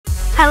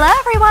Hello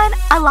everyone!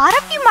 A lot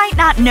of you might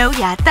not know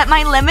yet that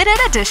my limited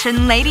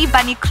edition Lady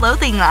Bunny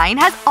clothing line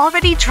has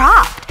already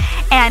dropped.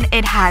 And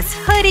it has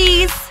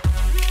hoodies,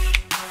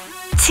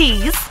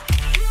 tees,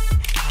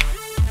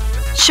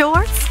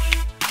 shorts,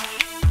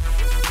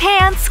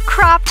 pants,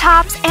 crop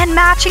tops, and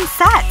matching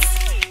sets.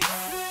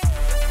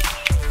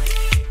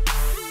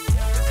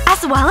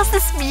 As well as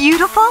this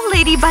beautiful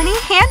Lady Bunny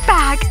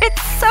handbag.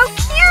 It's so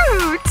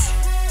cute!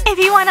 If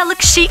you want to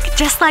look chic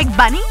just like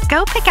Bunny,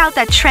 go pick out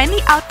that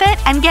trendy outfit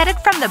and get it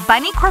from the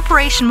Bunny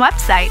Corporation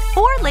website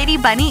or Lady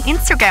Bunny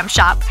Instagram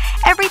shop.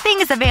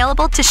 Everything is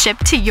available to ship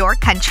to your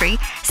country.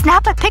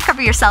 Snap a pic of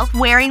yourself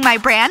wearing my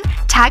brand,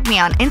 tag me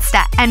on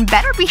Insta, and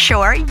better be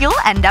sure you'll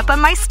end up on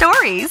my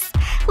stories.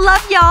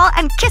 Love y'all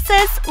and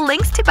kisses!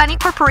 Links to Bunny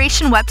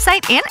Corporation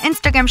website and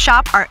Instagram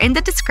shop are in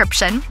the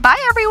description.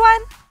 Bye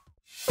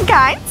everyone!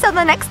 Guys, so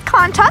the next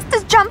contest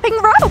is jumping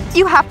rope.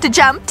 You have to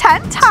jump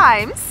 10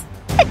 times.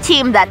 The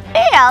team that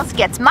fails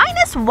gets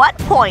 -1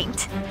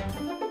 point.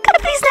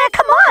 Capricina,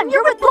 come on!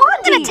 You're with Blondie!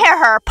 I'm gonna tear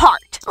her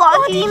apart.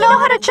 Blondie, you know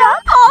how to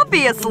jump?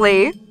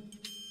 Obviously!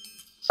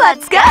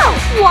 Let's go!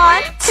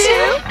 1,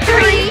 2,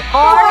 3,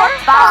 4,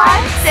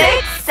 5,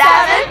 6,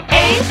 7,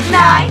 8,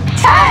 9,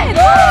 10!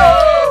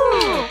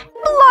 Woo!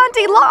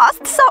 Blondie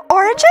lost, so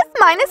Orange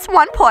is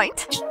 -1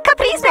 point.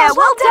 Capricina,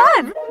 well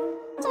done!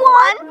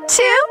 1,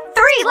 2,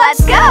 3,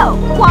 let's go!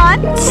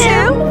 1,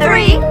 2,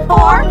 3,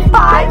 4,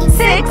 5,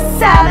 6,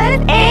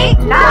 7, 8,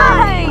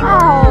 9!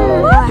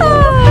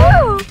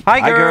 Oh, Hi,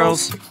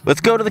 girls!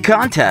 Let's go to the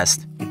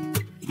contest!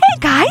 Hey,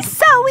 guys!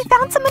 So, we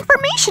found some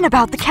information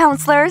about the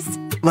counselors.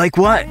 Like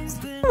what?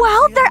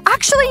 Well, they're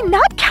actually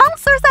not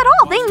counselors at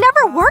all. They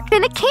never worked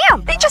in a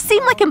camp. They just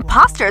seem like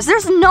imposters.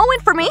 There's no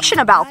information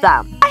about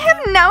them. I have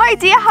no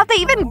idea how they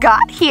even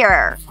got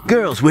here.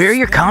 Girls, wear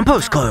your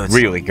compost clothes.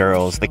 Really,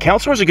 girls? The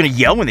counselors are gonna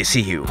yell when they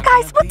see you.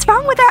 Guys, what's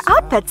wrong with their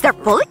outfits?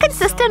 They're fully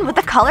consistent with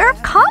the color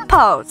of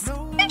compost.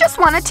 They just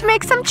wanted to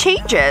make some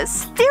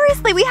changes.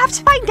 Seriously, we have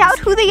to find out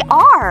who they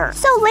are.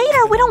 So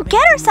later, we don't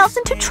get ourselves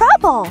into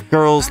trouble.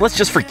 Girls, let's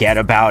just forget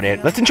about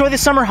it. Let's enjoy the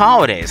summer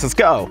holidays. Let's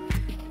go.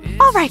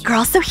 Alright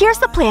girls, so here's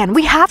the plan.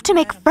 We have to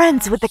make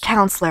friends with the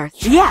counselors.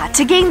 Yeah,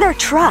 to gain their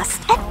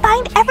trust. And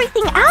find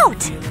everything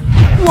out.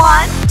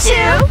 1,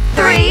 2,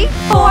 3,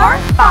 4,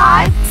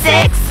 5,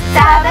 6,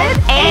 7,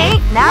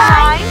 8,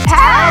 9,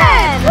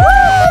 10!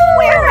 Woo!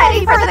 We're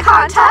ready for the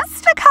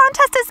contest. The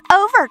contest is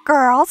over,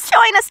 girls.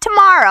 Join us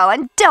tomorrow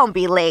and don't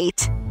be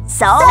late.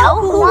 So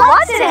who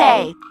won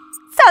today?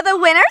 So the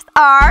winners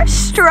are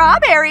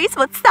Strawberries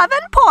with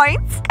 7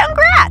 points.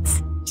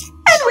 Congrats!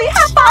 And we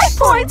have 5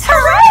 points!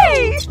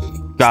 Hooray!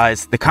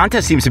 Guys, the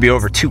contest seems to be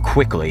over too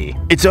quickly.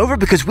 It's over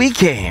because we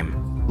came.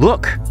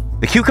 Look,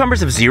 the cucumbers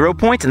have 0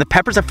 points and the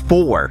peppers have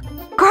 4.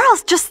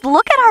 Girls, just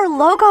look at our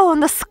logo on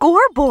the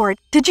scoreboard.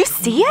 Did you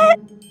see it?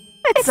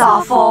 It's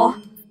awful.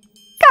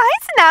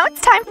 Guys, now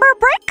it's time for a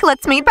break.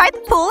 Let's meet by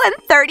the pool in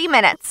 30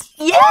 minutes.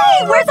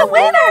 Yay! We're the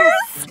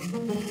winners!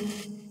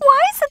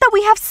 Why is it that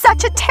we have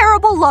such a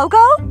terrible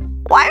logo?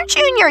 Why aren't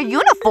you in your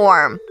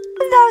uniform?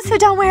 Those who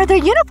don't wear their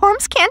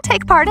uniforms can't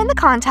take part in the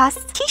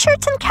contest.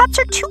 T-shirts and caps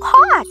are too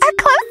hot. Our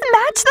clothes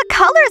match the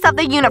colors of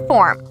the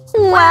uniform.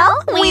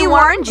 Well, we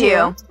warned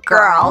you,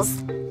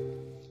 girls.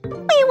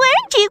 We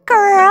warned you,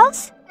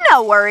 girls.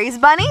 No worries,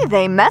 Bunny.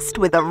 They messed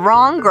with the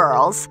wrong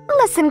girls.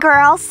 Listen,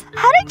 girls.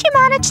 How did you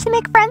manage to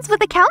make friends with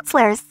the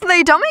counselors?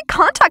 They don't make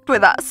contact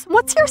with us.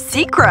 What's your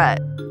secret?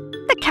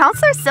 The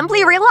counselors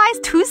simply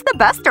realized who's the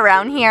best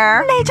around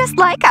here. They just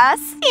like us.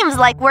 Seems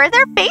like we're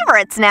their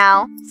favorites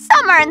now.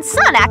 Summer and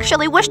Sun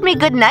actually wished me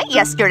good night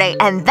yesterday,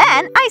 and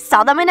then I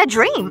saw them in a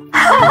dream.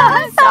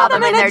 Saw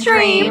them in their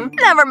dream.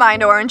 Never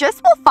mind,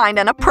 Oranges. We'll find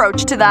an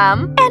approach to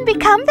them and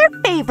become their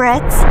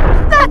favorites.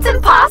 That's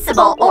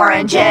impossible,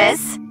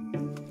 Oranges.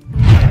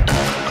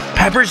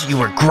 Peppers, you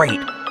were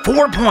great.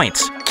 4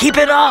 points. Keep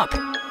it up.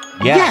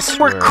 Yes,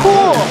 we're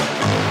cool.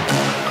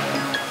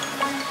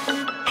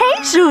 Hey,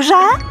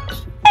 Zhuzha.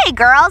 Hey,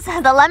 girls.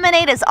 The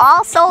lemonade is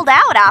all sold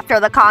out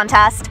after the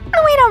contest.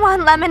 We don't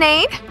want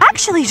lemonade.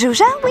 Actually,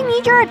 Zhuzha, we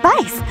need your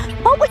advice.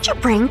 What would you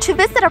bring to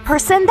visit a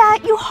person that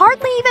you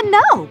hardly even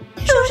know?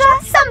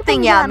 Zhuzha,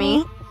 something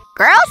yummy.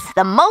 Girls,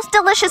 the most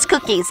delicious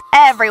cookies.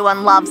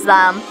 Everyone loves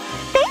them.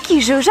 Thank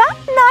you, Zhuzha.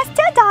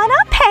 Nastya, Donna,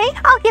 pay.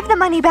 I'll give the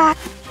money back.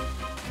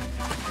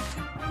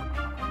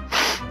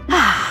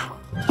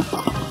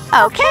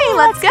 Okay,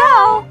 let's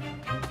go.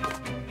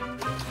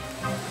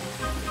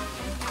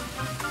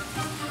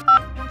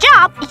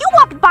 Job, you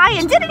walked by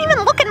and didn't even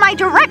look in my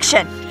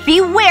direction.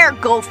 Beware,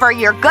 Gopher,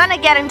 you're gonna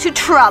get into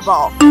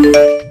trouble.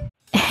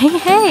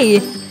 Hey!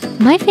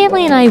 My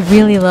family and I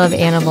really love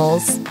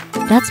animals.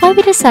 That's why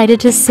we decided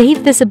to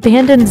save this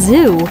abandoned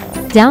zoo.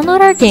 Download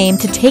our game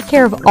to take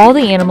care of all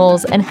the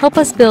animals and help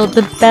us build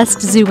the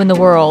best zoo in the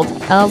world.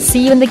 I'll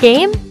see you in the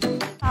game.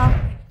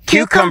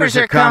 Cucumbers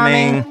are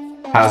coming.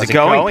 How's it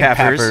going,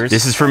 Peppers?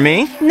 This is for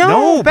me?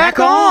 No, back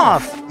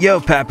off!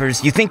 Yo,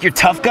 Peppers, you think you're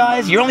tough,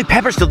 guys? You're only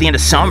Peppers till the end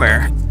of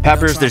summer.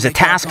 Peppers, there's a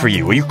task for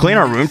you. Will you clean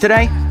our room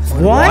today?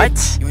 What?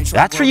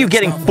 That's for you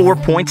getting 4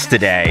 points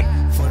today.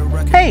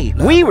 Hey,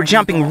 we were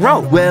jumping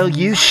rope. Well,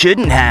 you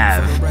shouldn't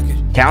have.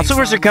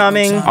 Counselors are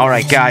coming. All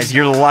right, guys,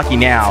 you're lucky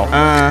now.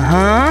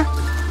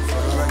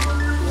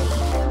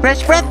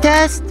 Fresh breath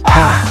test.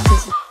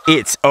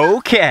 It's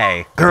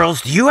okay.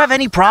 Girls, do you have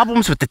any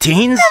problems with the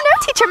teens?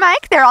 No, Teacher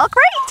Mike, they're all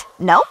great.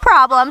 No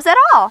problems at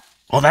all.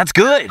 Well, that's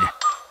good.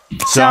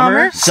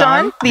 Summer,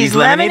 Sun, these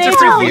lemonades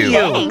are for you.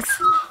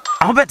 Thanks.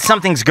 I'll bet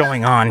something's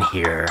going on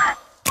here.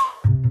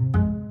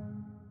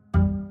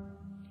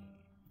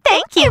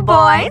 Thank you,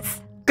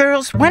 boys.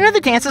 Girls, when are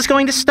the dances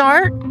going to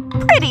start?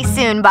 Pretty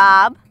soon,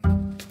 Bob.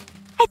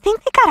 I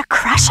think they got a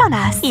crush on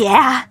us.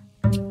 Yeah.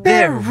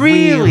 They're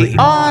really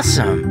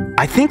awesome.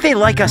 I think they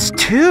like us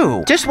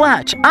too. Just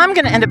watch. I'm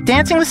gonna end up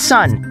dancing with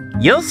Sun.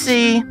 You'll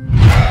see.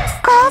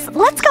 Girls,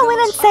 let's go in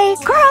and say,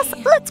 girls,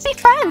 let's be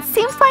friends.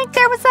 Seems like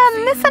there was a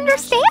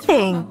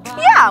misunderstanding.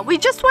 Yeah, we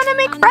just want to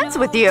make friends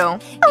with you.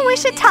 And we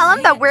should tell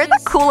them that we're the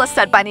coolest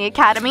at Bunny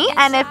Academy,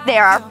 and if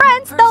they're our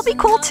friends, they'll be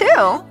cool too.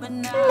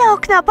 No,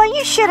 Knuppa,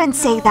 you shouldn't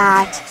say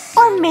that.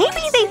 Or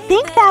maybe they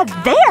think that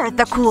they're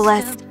the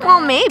coolest. Well,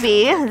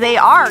 maybe. They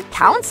are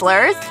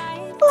counselors.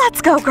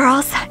 Let's go,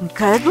 girls.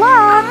 Good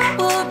luck.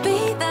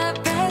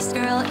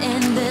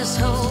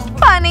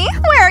 Bunny,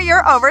 where are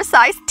your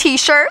oversized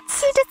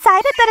t-shirts? You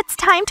decided that it's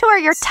time to wear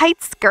your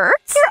tight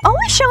skirts? You're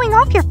always showing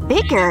off your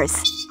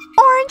figures.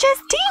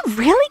 Oranges, do you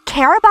really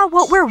care about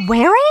what we're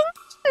wearing?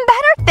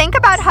 Better think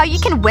about how you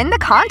can win the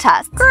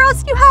contest.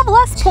 Girls, you have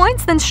less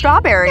points than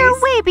strawberries.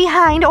 You're way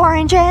behind,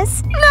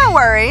 Oranges. No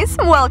worries,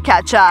 we'll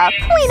catch up.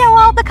 We know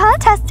all the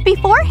contests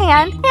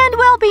beforehand, and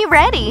we'll be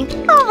ready.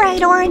 All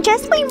right,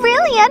 Oranges, we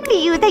really envy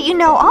you that you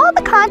know all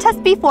the contests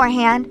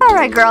beforehand. All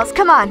right, girls,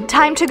 come on,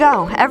 time to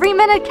go. Every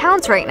minute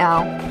counts right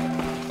now.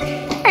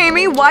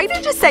 Amy, why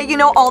did you say you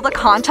know all the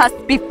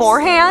contests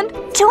beforehand?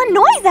 To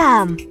annoy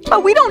them.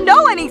 But we don't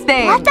know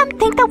anything. Let them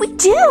think that we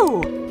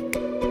do.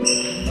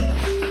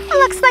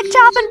 Looks like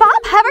Job and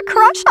Bob have a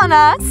crush on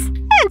us.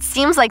 It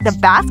seems like the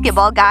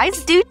basketball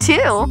guys do too.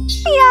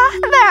 Yeah,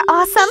 they're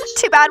awesome.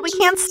 Too bad we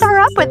can't star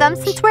up with them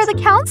since we're the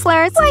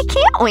counselors. Why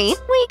can't we?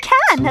 We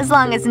can, as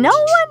long as no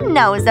one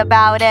knows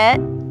about it.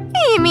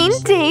 You mean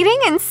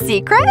dating in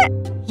secret?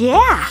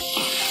 Yeah.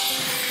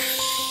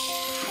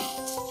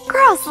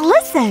 Girls,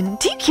 listen.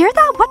 Do you hear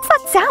that? What's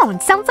that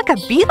sound? Sounds like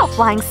a beetle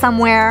flying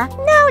somewhere.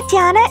 No,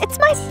 Diana, it's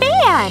my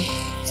fan.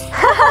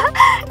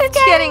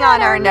 It's getting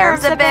on our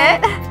nerves a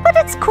bit. But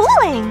it's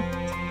cooling.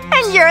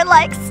 And you're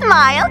like,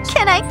 smile,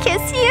 can I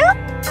kiss you?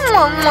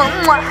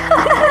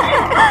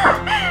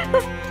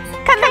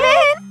 Come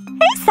in.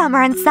 Hey,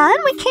 Summer and Sun,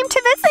 we came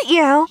to visit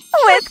you.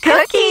 With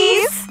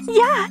cookies.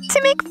 Yeah,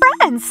 to make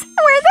friends.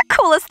 We're the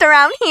coolest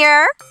around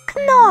here.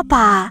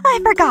 Knuppa, I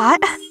forgot.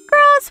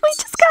 Girls, we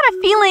just got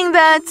a feeling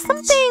that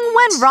something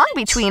went wrong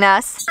between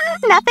us.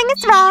 Nothing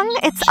is wrong.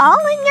 It's all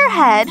in your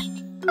head.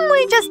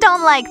 We just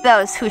don't like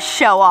those who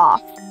show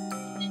off.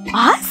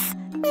 Us?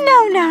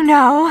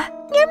 No.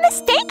 You're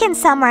mistaken,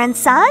 Summer and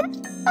Sun.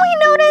 We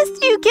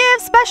noticed you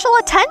give special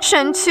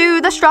attention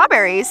to the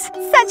strawberries.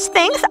 Such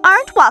things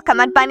aren't welcome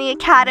at Bunny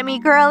Academy,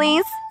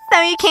 girlies.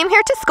 So you came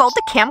here to scold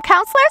the camp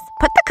counselors,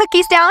 put the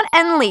cookies down,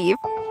 and leave.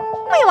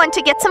 We want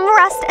to get some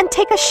rest and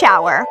take a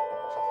shower.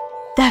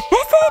 The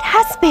visit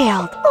has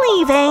failed.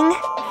 Leaving.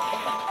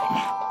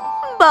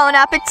 Bon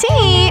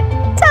appetit!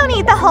 Don't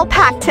eat the whole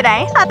pack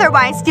today,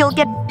 otherwise you'll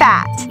get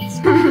fat.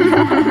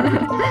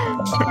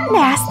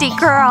 Nasty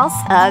girls.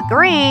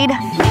 Agreed.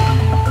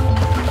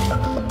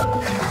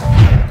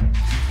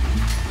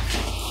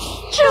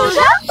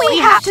 Zhuzha, we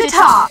have to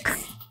talk.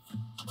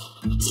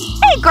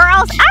 Hey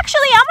girls,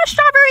 actually I'm a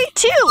strawberry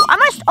too. I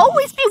must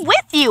always be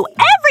with you,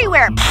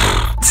 everywhere.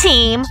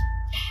 Team.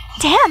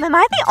 Damn, am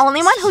I the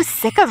only one who's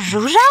sick of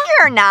Zhuzha?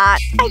 You're not.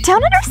 I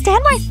don't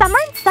understand why Summer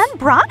and Sun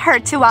brought her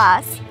to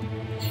us.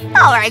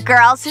 Alright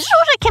girls,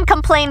 Zhuzha can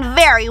complain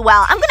very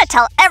well. I'm gonna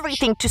tell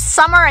everything to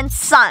Summer and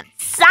Sun.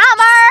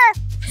 Summer!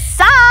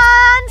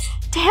 Sun!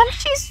 Damn,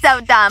 she's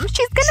so dumb.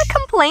 She's gonna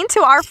complain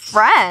to our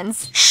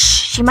friends.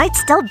 Shh, she might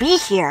still be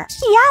here.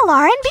 Yeah,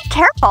 Lauren, be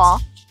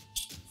careful.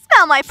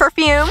 Smell my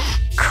perfume.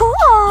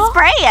 Cool.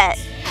 Spray it.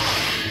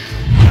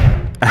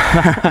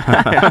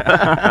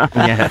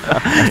 Yeah,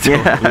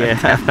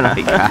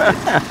 definitely got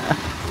it.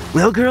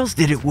 Well, girls,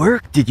 did it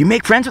work? Did you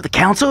make friends with the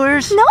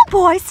counselors? No,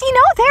 boys, you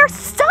know, they're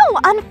so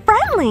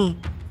unfriendly.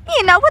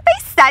 You know what they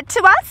said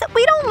to us?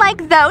 We don't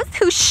like those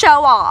who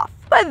show off.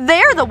 But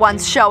they're the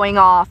ones showing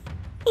off.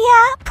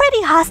 Yeah,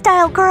 pretty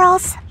hostile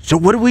girls. So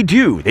what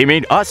do? They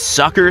made us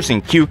suckers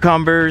and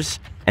cucumbers,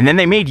 and then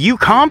they made you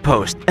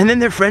compost, and then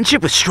their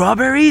friendship with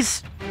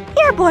strawberries?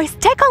 Here, boys,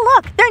 take a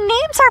look. Their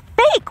names are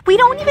fake. We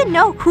don't even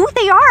know who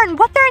they are and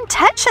what their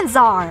intentions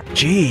are.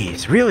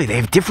 Jeez, really? They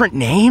have different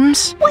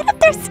names? What if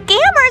they're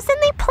scammers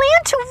and they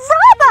plan to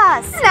rob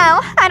us?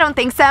 No, I don't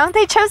think so.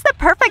 They chose the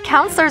perfect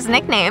counselor's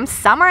nicknames,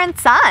 Summer and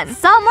Sun.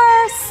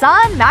 Summer,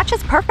 Sun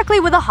matches perfectly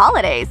with the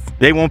holidays.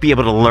 They won't be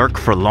able to lurk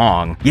for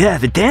long. Yeah,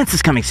 the dance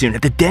is coming soon.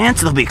 At the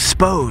dance, they'll be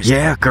exposed.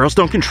 Yeah, girls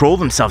don't control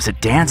themselves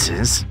at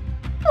dances.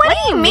 What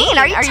do you mean?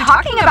 Are you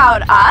talking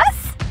about us?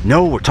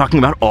 No, we're talking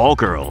about all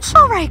girls.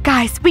 All right,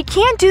 guys, we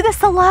can't do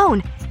this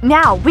alone.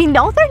 Now, we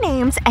know their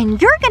names,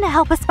 and you're gonna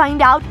help us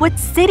find out what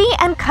city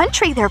and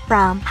country they're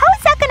from. How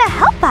is that gonna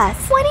help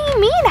us? What do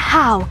you mean,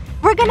 how?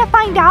 We're gonna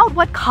find out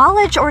what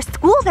college or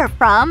school they're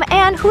from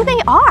and who they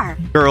are.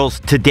 Girls,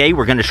 today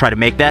we're gonna try to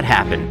make that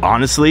happen.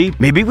 Honestly,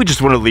 maybe we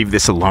just want to leave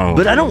this alone.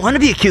 But I don't want to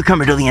be a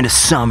cucumber till the end of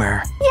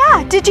summer.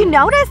 Yeah, did you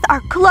notice?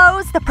 Our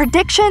clothes, the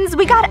predictions,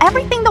 we got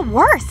everything the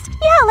worst.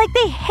 Yeah, like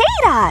they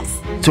hate us.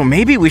 So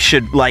maybe we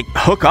should, like,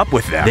 hook up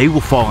with them. They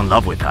will fall in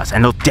love with us,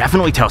 and they'll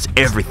definitely tell us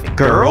everything.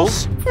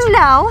 Girls?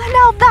 No,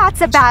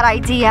 that's a bad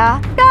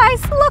idea.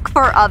 Guys, look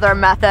for other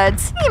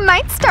methods. You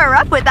might stir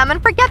up with them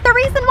and forget the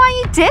reason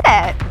why you did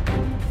it.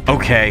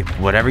 Okay,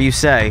 whatever you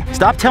say.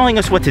 Stop telling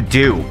us what to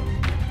do.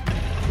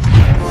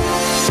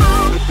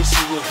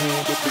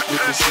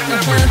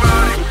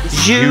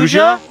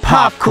 Zhuzha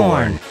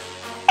Popcorn.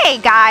 Hey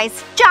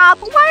guys, Job,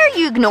 why are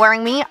you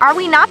ignoring me? Are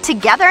we not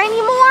together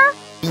anymore?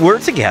 We're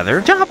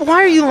together. Job, why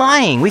are you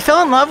lying? We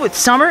fell in love with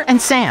Summer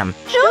and Sam.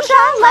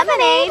 Zhuzha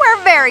lemonade.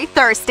 We're very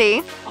thirsty.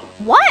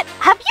 What?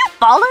 Have you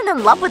fallen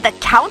in love with the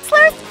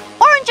counselors?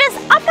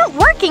 Oranges, I'm not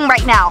working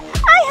right now.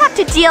 I have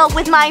to deal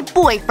with my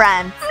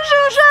boyfriend.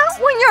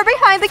 Zhuzha, when you're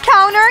behind the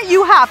counter,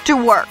 you have to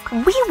work.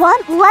 We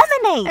want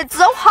lemonade. It's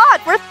so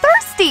hot, we're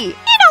thirsty. You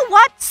know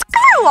what?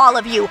 Screw all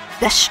of you.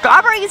 The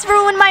strawberries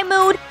ruined my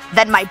mood,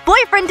 then my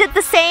boyfriend did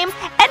the same,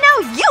 and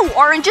now you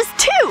oranges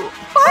too.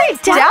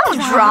 Quiet down,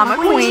 drama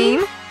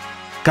queen.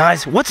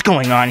 Guys, what's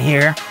going on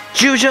here?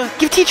 Zhuzha,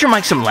 give Teacher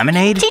Mike some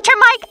lemonade. Teacher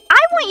Mike, I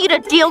want you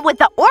to deal with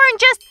the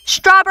oranges,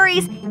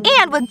 strawberries,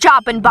 and with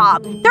Job and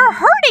Bob. They're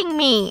hurting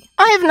me.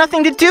 I have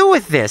nothing to do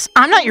with this.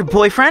 I'm not your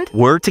boyfriend.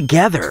 We're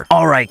together.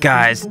 All right,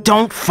 guys,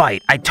 don't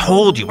fight. I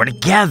told you we're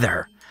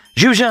together.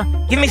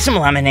 Zhuzha, give me some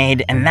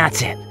lemonade, and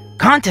that's it.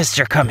 Contests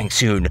are coming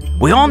soon.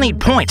 We all need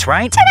points,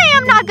 right? Today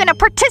I'm not gonna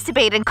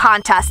participate in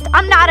contests.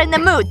 I'm not in the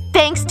mood,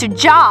 thanks to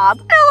Job.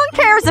 No one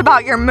cares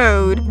about your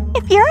mood.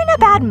 If you're in a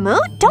bad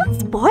mood, don't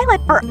spoil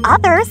it for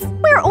others.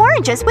 We're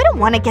oranges, we don't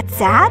want to get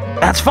sad.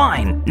 That's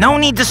fine. No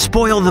need to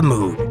spoil the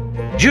mood.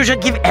 Zhuzha,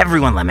 give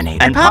everyone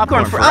lemonade. And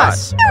popcorn for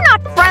us. You're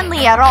not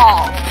friendly at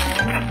all.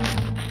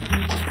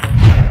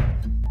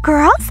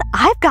 Girls,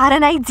 I've got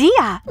an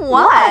idea.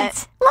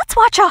 What? Let's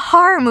watch a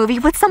horror movie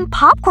with some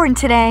popcorn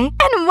today.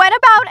 And what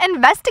about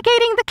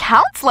investigating the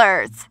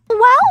counselors?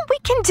 Well, we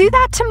can do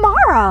that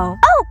tomorrow.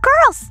 Oh,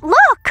 girls,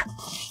 look!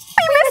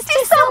 We missed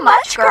you so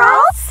much,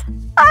 girls.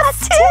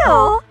 Us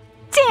too.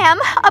 Damn,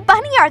 a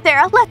bunny are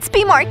there. Let's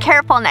be more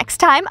careful next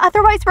time,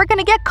 otherwise we're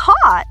gonna get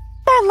caught.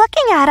 They're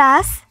looking at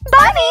us.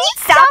 Bunny,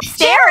 stop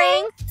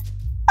staring!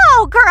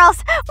 Oh,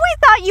 girls, we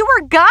thought you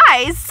were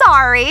guys.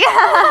 Sorry.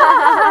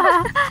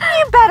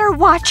 You better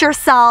watch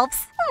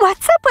yourselves.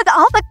 What's up with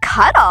all the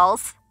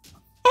cuddles?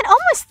 It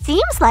almost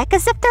seems like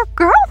as if they're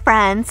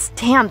girlfriends.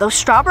 Damn, those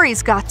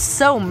strawberries got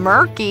so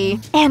murky.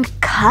 And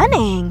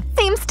cunning.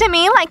 Seems to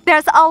me like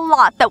there's a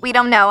lot that we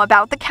don't know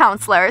about the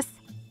counselors.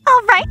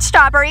 All right,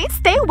 strawberries,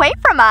 stay away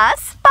from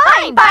us.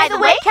 Fine, by the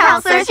way,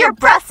 counselors, your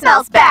breath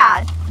smells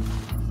bad.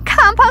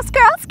 Compost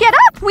girls, get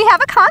up. We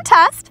have a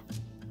contest.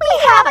 We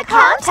have a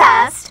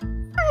contest?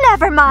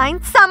 Never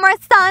mind, Summer,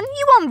 Sun,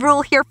 you won't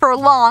rule here for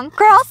long.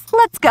 Girls,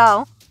 let's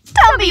go.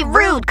 Don't be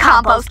rude,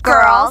 Compost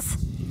girls.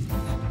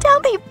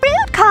 Don't be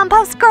rude,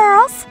 Compost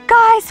girls.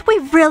 Guys, we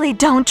really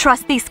don't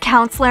trust these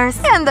counselors.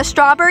 And the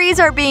strawberries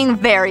are being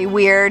very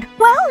weird.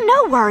 Well,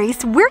 no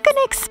worries, we're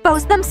gonna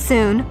expose them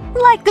soon.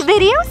 Like the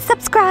video,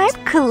 subscribe,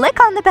 click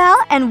on the bell,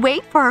 and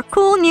wait for our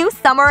cool new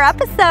summer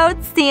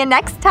episodes. See you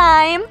next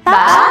time.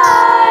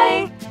 Bye!